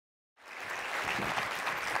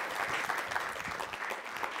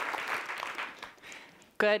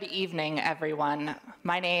Good evening, everyone.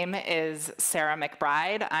 My name is Sarah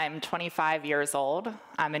McBride. I'm 25 years old.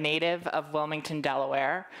 I'm a native of Wilmington,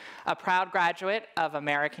 Delaware, a proud graduate of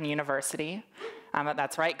American University.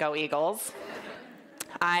 That's right, go Eagles.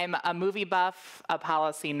 I'm a movie buff, a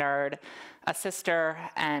policy nerd, a sister,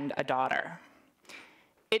 and a daughter.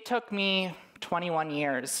 It took me 21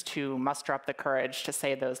 years to muster up the courage to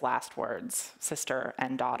say those last words, sister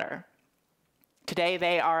and daughter. Today,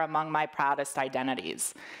 they are among my proudest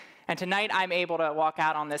identities. And tonight, I'm able to walk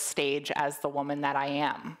out on this stage as the woman that I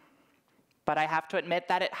am. But I have to admit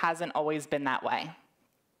that it hasn't always been that way.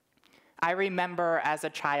 I remember as a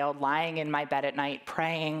child lying in my bed at night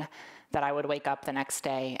praying that I would wake up the next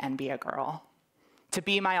day and be a girl, to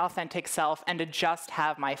be my authentic self and to just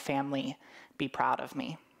have my family be proud of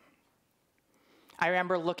me. I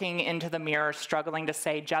remember looking into the mirror, struggling to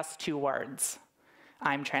say just 2 words,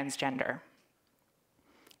 I'm transgender.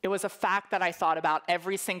 It was a fact that I thought about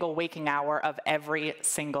every single waking hour of every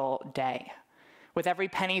single day. With every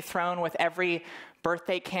penny thrown, with every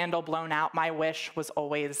birthday candle blown out, my wish was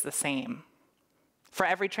always the same. For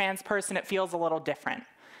every trans person, it feels a little different.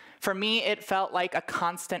 For me, it felt like a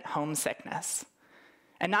constant homesickness.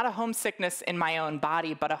 And not a homesickness in my own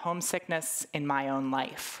body, but a homesickness in my own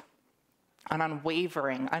life. An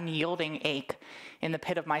unwavering, unyielding ache in the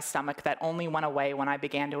pit of my stomach that only went away when I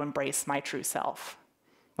began to embrace my true self,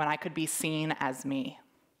 when I could be seen as me.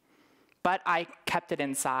 But I kept it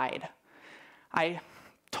inside. I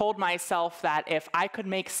told myself that if I could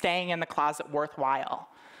make staying in the closet worthwhile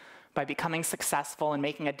by becoming successful and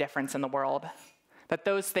making a difference in the world, that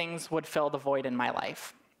those things would fill the void in my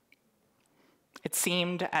life. It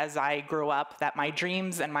seemed as I grew up that my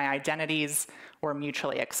dreams and my identities were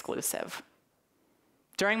mutually exclusive.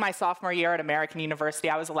 During my sophomore year at American University,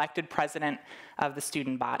 I was elected president of the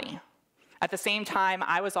student body. At the same time,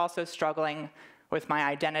 I was also struggling with my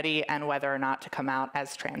identity and whether or not to come out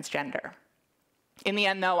as transgender. In the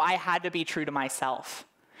end, though, I had to be true to myself.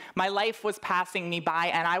 My life was passing me by,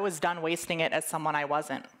 and I was done wasting it as someone I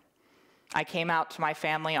wasn't. I came out to my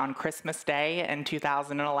family on Christmas Day in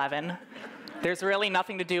 2011. There's really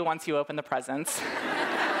nothing to do once you open the presents.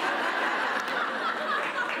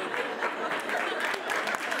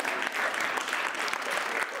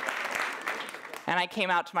 And I came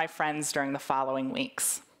out to my friends during the following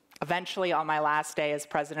weeks. Eventually, on my last day as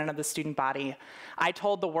president of the student body, I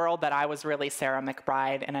told the world that I was really Sarah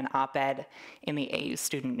McBride in an op-ed in the AU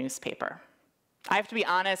student newspaper. I have to be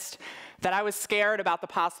honest that I was scared about the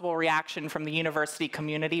possible reaction from the university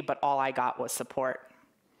community, but all I got was support.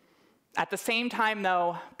 At the same time,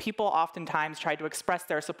 though, people oftentimes tried to express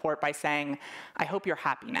their support by saying, I hope you're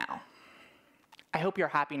happy now. I hope you're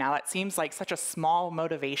happy now. That seems like such a small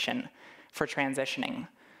motivation for transitioning,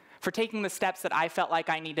 for taking the steps that I felt like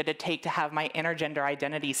I needed to take to have my intergender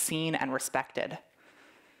identity seen and respected.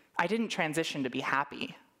 I didn't transition to be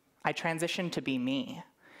happy. I transitioned to be me.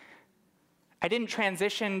 I didn't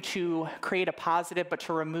transition to create a positive, but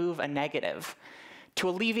to remove a negative, to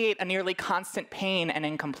alleviate a nearly constant pain and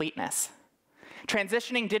incompleteness.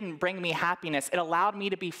 Transitioning didn't bring me happiness. It allowed me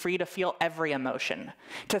to be free to feel every emotion,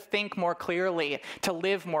 to think more clearly, to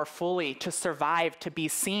live more fully, to survive, to be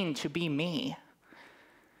seen, to be me.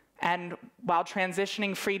 And while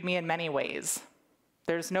transitioning freed me in many ways,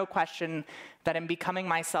 there's no question that in becoming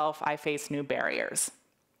myself, I face new barriers.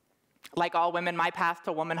 Like all women, my path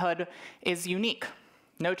to womanhood is unique.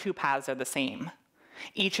 No 2 paths are the same.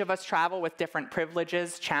 Each of us travel with different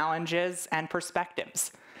privileges, challenges, and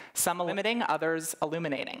perspectives. Some limiting, others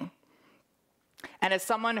illuminating. And as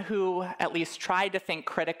someone who at least tried to think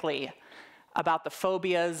critically about the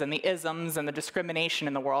phobias and the isms and the discrimination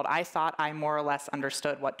in the world, I thought I more or less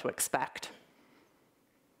understood what to expect.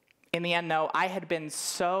 In the end, though, I had been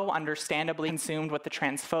so understandably consumed with the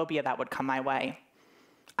transphobia that would come my way,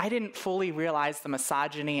 I didn't fully realize the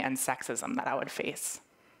misogyny and sexism that I would face.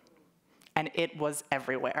 And it was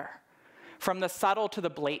everywhere. From the subtle to the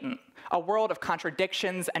blatant, a world of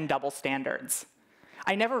contradictions and double standards.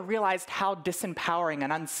 I never realized how disempowering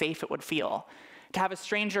and unsafe it would feel to have a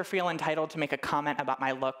stranger feel entitled to make a comment about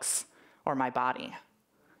my looks or my body,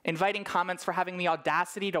 inviting comments for having the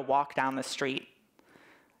audacity to walk down the street.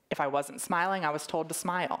 If I wasn't smiling, I was told to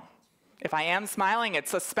smile. If I am smiling,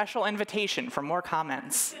 it's a special invitation for more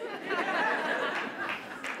comments.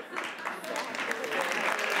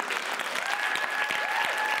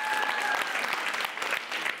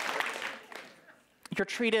 You're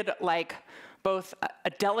treated like both a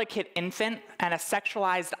delicate infant and a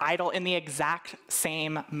sexualized idol in the exact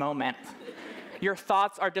same moment. Your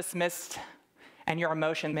thoughts are dismissed and your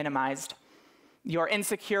emotion minimized. Your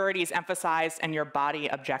insecurities emphasized and your body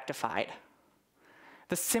objectified.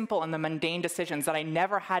 the simple and the mundane decisions that I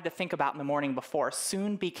never had to think about in the morning before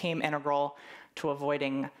soon became integral to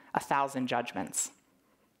avoiding 1,000 judgments.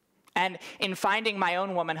 And in finding my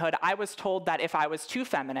own womanhood, I was told that if I was too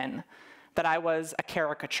feminine, that I was a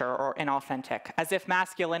caricature or inauthentic, as if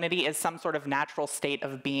masculinity is some sort of natural state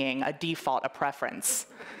of being, a default, a preference.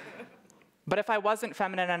 But if I wasn't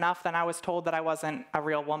feminine enough, then I was told that I wasn't a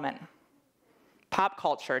real woman. Pop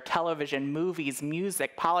culture, television, movies,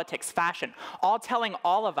 music, politics, fashion, all telling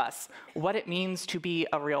all of us what it means to be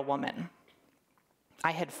a real woman.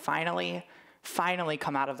 I had finally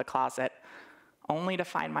come out of the closet, only to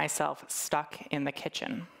find myself stuck in the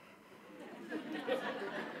kitchen.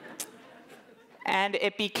 And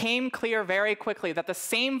it became clear very quickly that the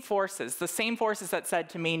same forces that said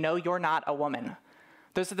to me, no, you're not a woman,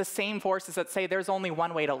 those are the same forces that say there's only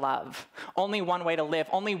one way to love, only one way to live,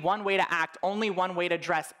 only one way to act, only one way to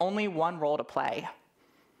dress, only one role to play.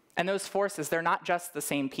 And those forces, they're not just the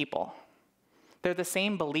same people. They're the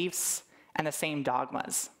same beliefs and the same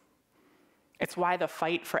dogmas. It's why the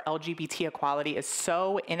fight for LGBT equality is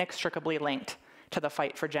so inextricably linked to the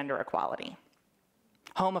fight for gender equality.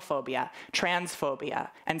 Homophobia, transphobia,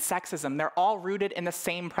 and sexism, they're all rooted in the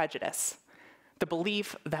same prejudice, the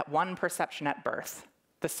belief that one perception at birth,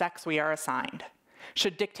 the sex we are assigned,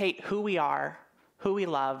 should dictate who we are, who we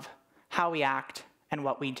love, how we act, and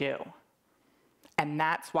what we do. And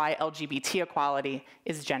that's why LGBT equality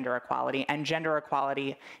is gender equality, and gender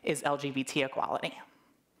equality is LGBT equality.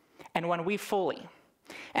 And when we fully,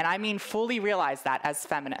 and I mean fully, realize that as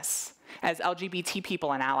feminists, as LGBT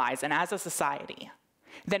people and allies, and as a society,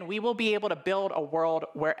 then we will be able to build a world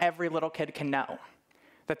where every little kid can know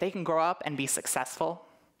that they can grow up and be successful,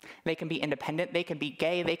 they can be independent, they can be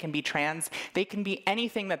gay, they can be trans, they can be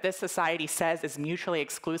anything that this society says is mutually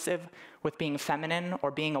exclusive with being feminine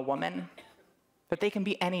or being a woman, that they can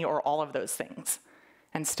be any or all of those things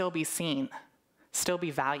and still be seen, still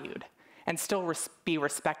be valued, and still be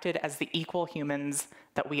respected as the equal humans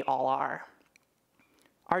that we all are.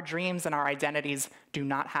 Our dreams and our identities do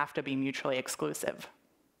not have to be mutually exclusive.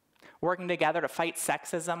 Working together to fight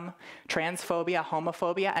sexism, transphobia,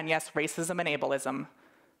 homophobia, and yes, racism and ableism,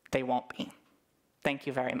 they won't be. Thank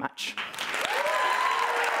you very much.